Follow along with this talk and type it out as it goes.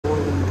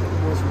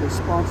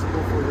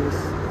responsible for this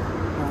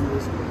and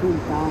is being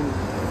found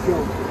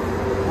guilty.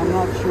 I'm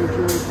not sure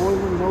Jerry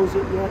Boylan knows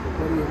it yet,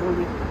 but he heard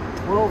it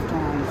 12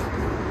 times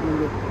when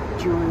the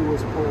jury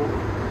was polled,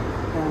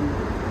 and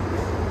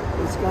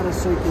it's got to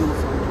sink in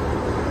sometime.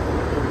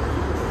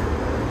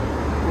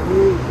 For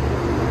me,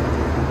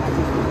 I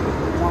just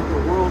want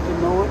the world to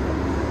know it.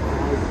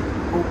 I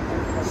hope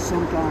that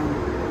sometime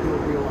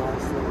he'll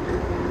realize that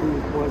he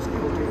was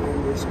guilty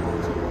and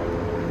responsible.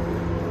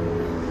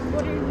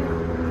 What are your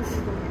beliefs?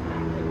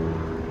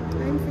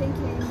 I'm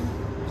thinking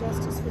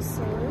justice was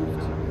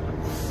served.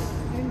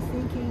 I'm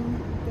thinking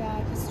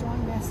that a strong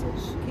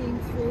message came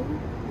through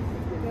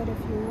that if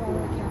you are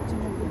a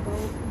captain of the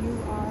boat, you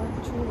are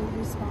truly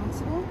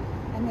responsible,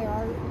 and there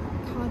are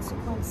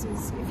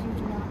consequences if you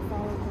do not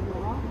follow the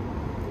law.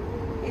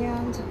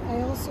 And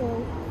I also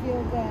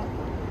feel that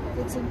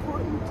it's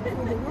important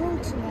for the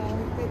world to know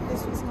that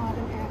this was not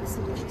an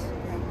accident.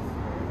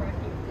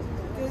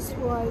 This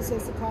was,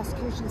 as the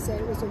prosecution said,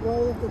 it was a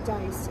roll of the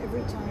dice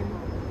every time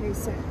they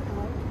set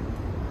out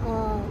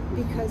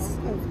because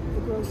of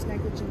the gross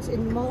negligence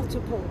in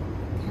multiple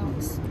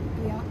counts.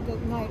 The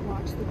night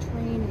watch, the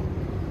training,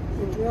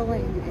 the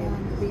drilling,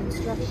 and the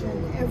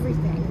instruction,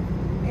 everything.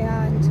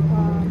 And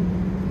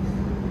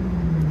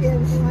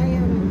if I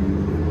am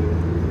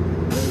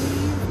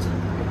relieved,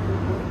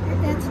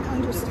 that's an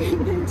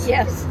understatement.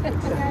 Yes.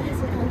 That is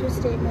an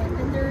understatement.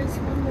 And there is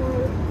one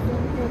more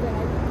thing here that I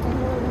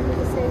know I wanted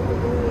to say at the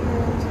very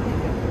end.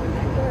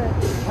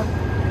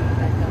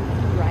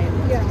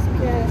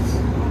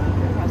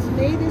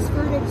 May this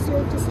verdict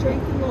serve to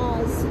strengthen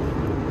laws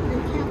and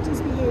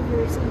captains'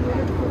 behaviors in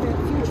order to prevent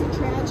future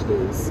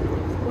tragedies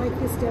like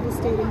this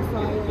devastating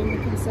fire in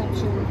the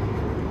Conception.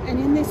 And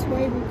in this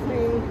way we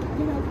pray,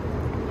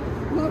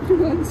 loved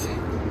ones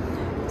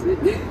did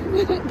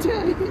not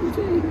die in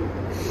vain.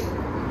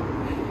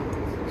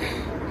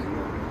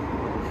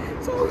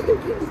 It's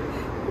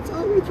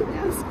all we can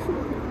ask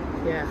for.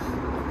 Yeah.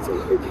 It's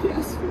all we can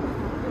ask for.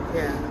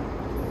 Yeah.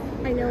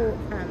 I know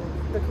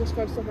the Coast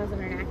Guard still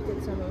hasn't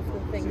enacted some of the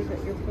things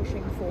that you're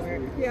pushing for.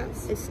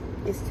 Yes. Is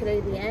today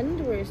the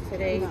end, or is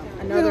today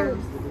another?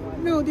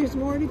 No, there's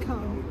more to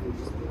come.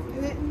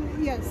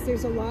 Yes,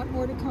 there's a lot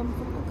more to come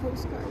from the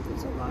Coast Guard.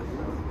 There's a lot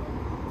more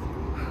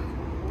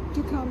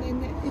to come,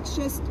 and it's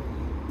just,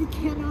 you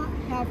cannot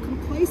have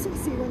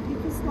complacency when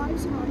people's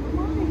lives are on the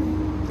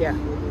line. Yeah.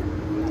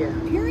 Yeah.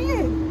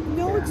 Period.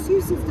 No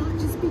excuses, not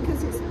just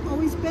because it's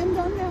always been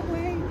done that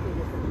way,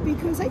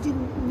 because I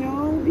didn't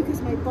know,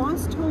 because my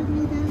boss told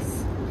me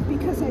this,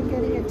 because I'm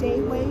getting a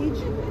day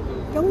wage.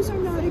 Those are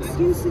not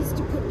excuses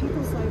to put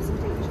people's lives in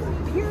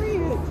danger.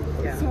 Period.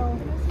 Yeah. So,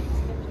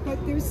 but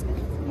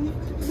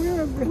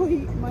we're a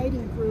really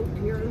mighty group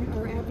here,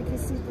 our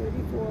Advocacy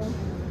 34.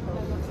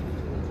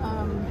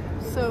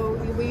 So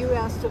you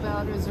asked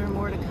about, is there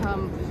more to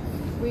come?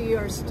 We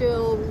are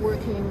still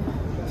working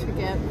to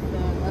get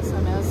the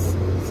SMS,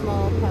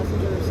 Small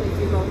Passenger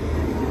Safety Boat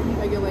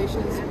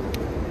regulations,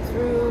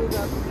 through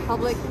the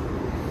public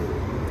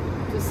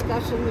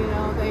discussion.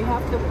 They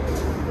have to,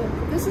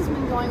 this has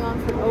been going on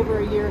for over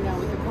a year now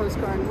with the Coast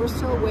Guard, and we're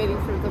still waiting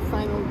for the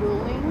final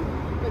ruling.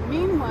 But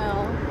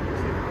meanwhile,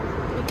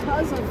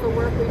 because of the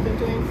work we've been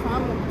doing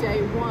from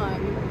day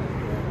one,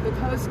 the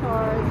Coast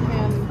Guard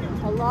and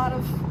a lot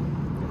of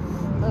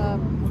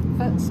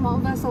small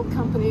vessel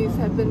companies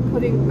have been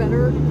putting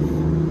better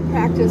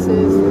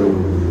practices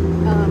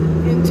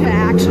into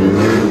action,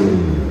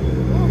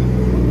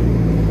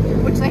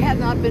 which they had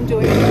not been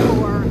doing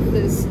before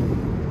this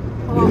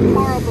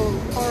horrible,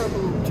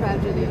 horrible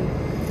tragedy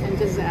and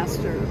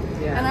disaster.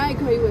 Yeah. And I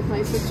agree with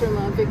my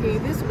sister-in-law, Vicky,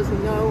 this was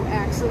no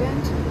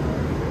accident.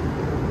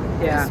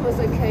 Yeah. This was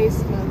a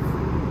case of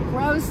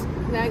gross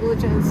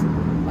negligence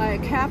by a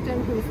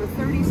captain who for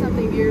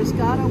 30-something years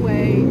got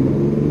away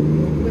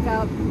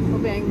without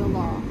obeying the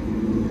law.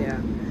 Yeah.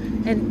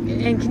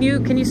 And can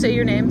you say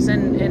your names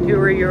and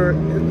who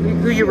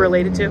you're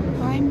related to?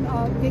 I'm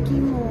Vicky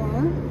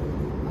Moore.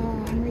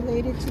 I'm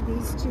related to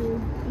these two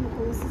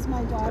people. This is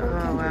my daughter,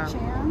 Kendra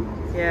Chan.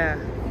 Yeah.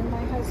 And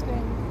my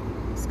husband,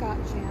 Scott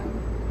Chan.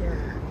 Yeah.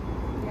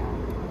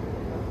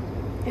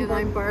 Yeah. And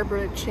I'm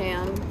Barbara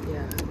Chan.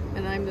 Yeah.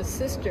 And I'm the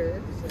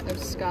sister of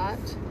Scott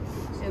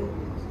and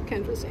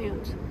Kendra's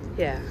aunt.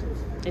 Yeah.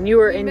 And you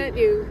were We met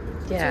you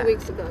 2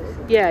 weeks ago.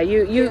 Yeah,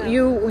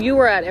 you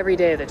were at every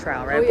day of the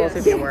trial, right? Oh, Both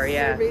yes. of you were,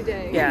 yeah. Every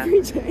day. Yeah.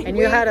 Every day. And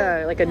you had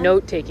a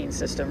note-taking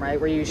system, right?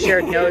 Where you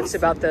shared notes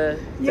about the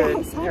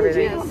everything. How did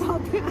you know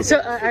about that?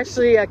 So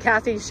actually,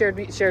 Kathy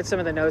shared some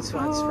of the notes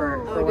once for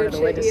one of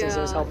the witnesses. It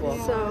was helpful.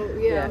 So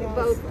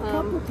both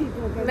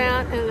people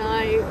Matt and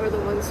I are the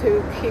ones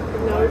who keep the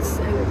notes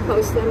and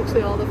post them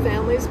to all the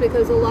families,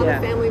 because a lot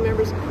of family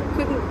members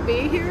couldn't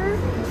be here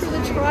for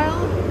the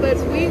trial, but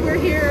we were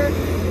here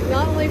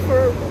not only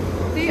for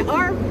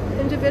our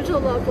individual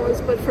loved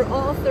ones, but for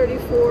all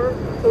 34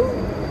 who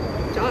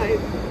died.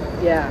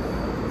 Yeah.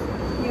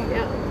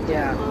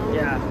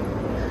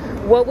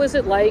 What was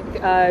it like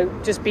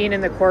just being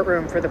in the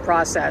courtroom for the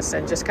process,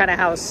 and just kind of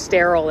how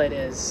sterile it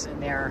is in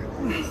there?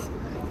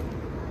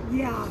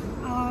 Yeah.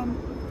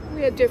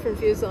 We had different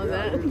views on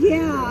that.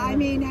 Yeah, I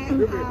mean,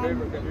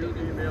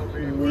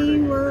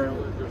 we were,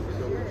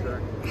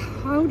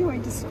 how do I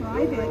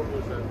describe it?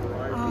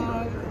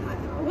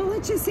 Well,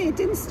 let's just say it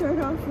didn't start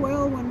off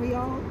well when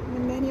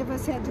many of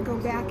us had to go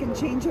back and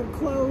change our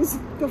clothes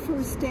the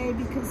first day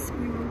because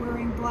we were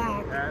wearing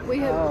black. We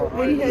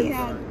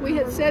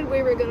had said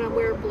we were going to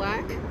wear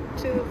black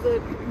to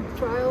the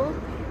trial,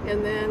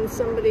 and then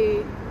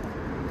somebody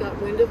got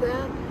wind of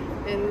that,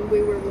 and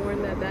we were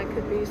warned that that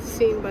could be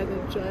seen by the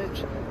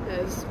judge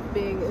as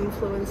being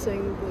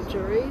influencing the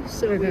jury.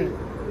 So we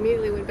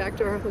immediately went back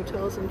to our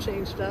hotels and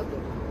changed up,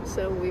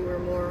 so we were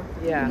more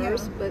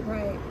immersed. But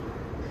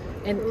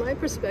and from my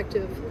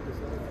perspective,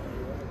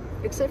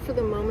 except for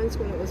the moments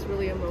when it was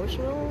really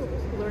emotional,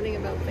 learning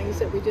about things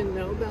that we didn't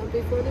know about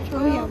before the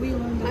trial, we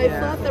learned I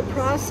thought the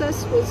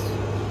process was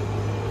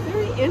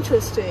very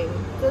interesting.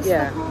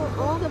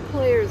 All the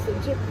players,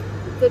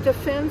 the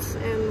defense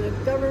and the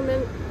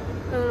government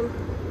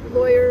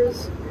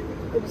lawyers,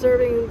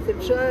 observing the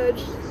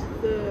judge,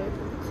 the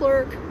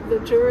clerk, the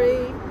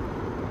jury,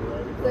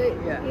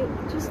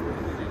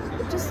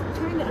 just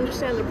trying to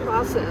understand the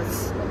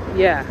process.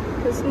 Yeah.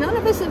 Because none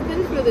of us have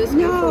been through this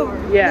before.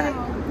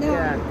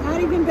 No,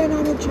 not even been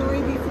on a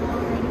jury before.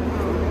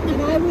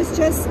 And I was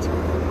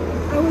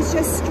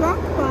just struck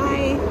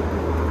by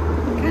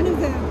kind of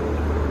the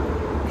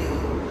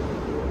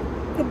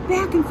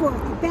back and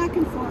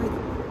forth,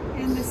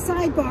 and the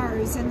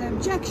sidebars and the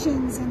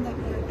objections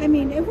I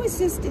mean, it was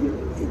just,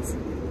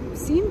 it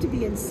seemed to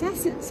be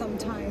incessant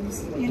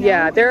sometimes. You know?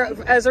 Yeah,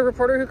 as a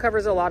reporter who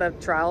covers a lot of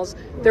trials,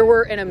 there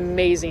were an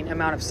amazing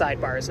amount of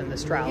sidebars in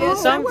this trial. Yeah,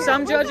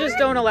 some judges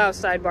don't allow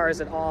sidebars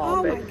at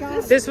all, but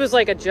this was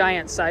like a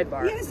giant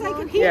sidebar. Yes, I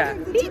could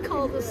he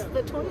called us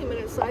the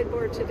 20-minute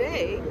sidebar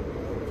today,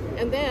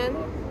 and then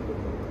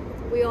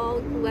we all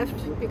left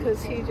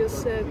because he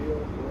just said,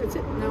 "That's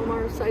it, no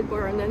more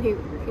sidebar," and then he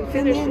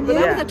finished.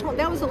 But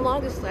that was the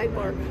longest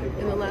sidebar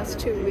in the last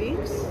 2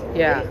 weeks.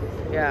 Yeah,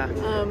 yeah.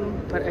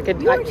 But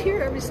you weren't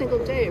here every single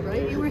day,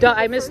 right? You were here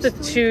I missed the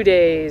 2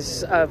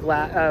 days of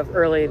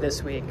early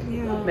this week.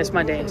 Yeah. Missed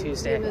Monday and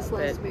Tuesday. You missed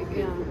last week,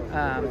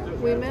 yeah.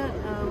 We met.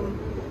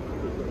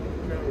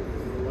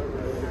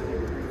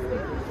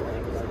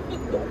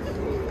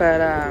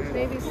 But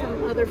maybe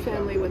some other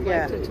family would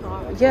like to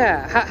talk.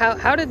 Yeah.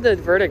 How did the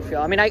verdict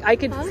feel? I mean, I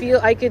could feel,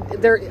 I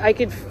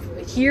could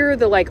hear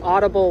the like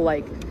audible,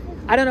 like,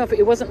 I don't know if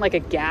it wasn't like a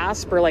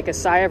gasp or like a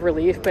sigh of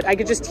relief, but I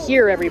could just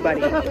hear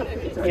everybody,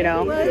 you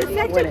know? Well, it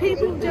affected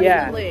people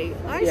differently.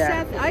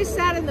 I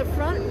sat in the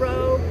front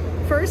row,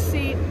 first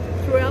seat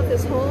throughout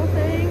this whole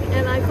thing,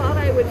 and I thought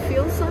I would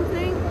feel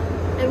something.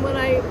 And when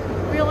I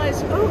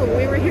realized,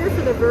 we were here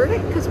for the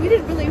verdict, because we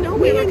didn't really know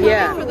we were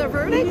coming for the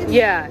verdict.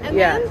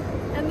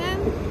 And then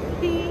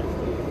he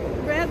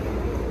read,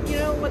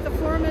 what the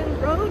foreman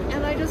wrote,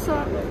 and I just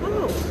thought,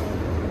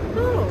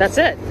 that's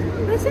it.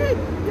 That's it.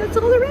 That's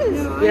all there is.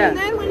 No, And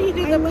then when he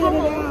did the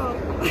poll,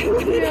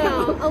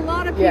 a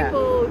lot of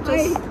people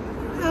just...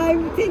 I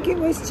think it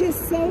was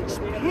just such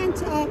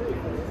pent-up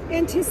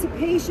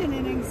anticipation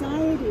and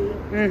anxiety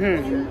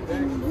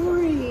and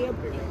worry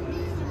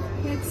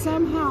that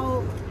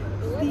somehow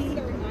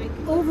the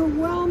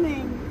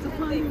overwhelming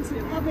preponderance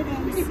of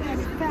evidence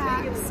and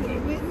facts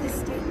and witness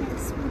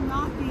statements would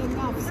not be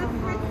enough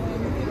somehow,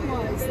 and it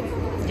was.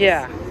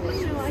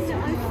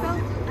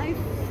 I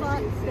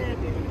thought that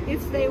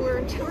if they were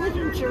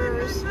intelligent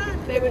jurors,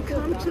 they would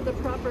come to the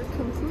proper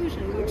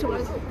conclusion, which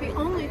was the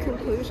only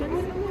conclusion,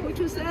 which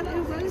was that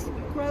it was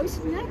gross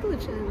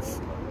negligence.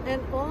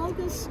 And all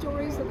the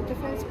stories that the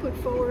defense put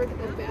forward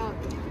about,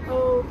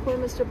 poor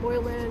Mr.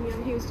 Boylan,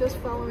 he was just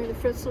following the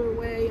Fritzler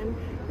way, and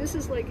this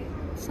is like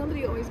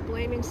somebody always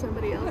blaming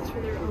somebody else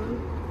for their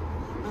own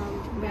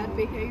bad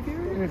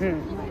behavior.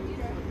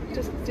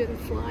 Just didn't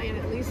fly, and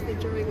at least the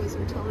jury was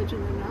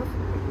intelligent enough.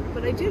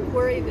 But I did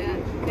worry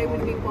that they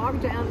would be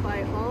bogged down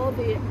by all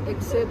the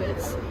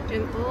exhibits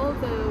and all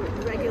the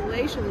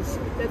regulations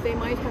that they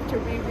might have to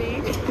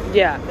reread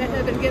that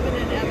have been given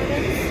in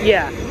evidence.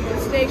 The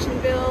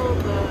station bill,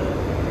 the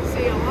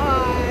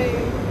COI,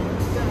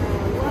 the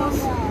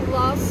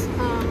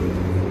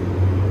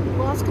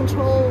loss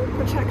control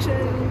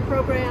protection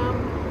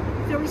program.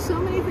 There were so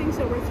many things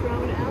that were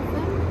thrown at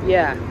them.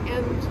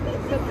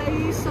 But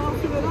they saw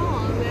through it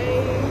all, and they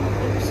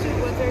understood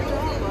what their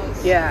job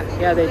was. They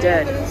did.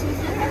 Evidence was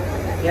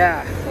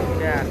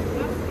there.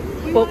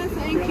 We want to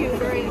thank you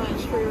very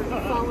much for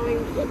following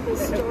this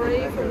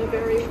story from the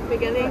very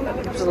beginning.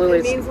 Absolutely.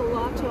 It means a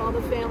lot to all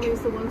the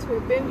families, the ones who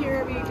have been here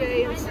every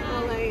day in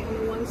LA, and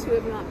the ones who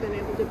have not been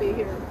able to be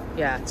here.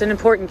 It's an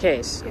important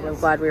case. I'm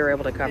glad we were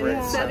able to cover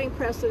it. Setting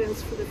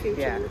precedents for the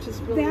future, which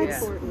is really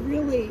important.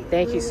 Really,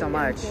 Thank you so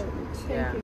much. Thank you.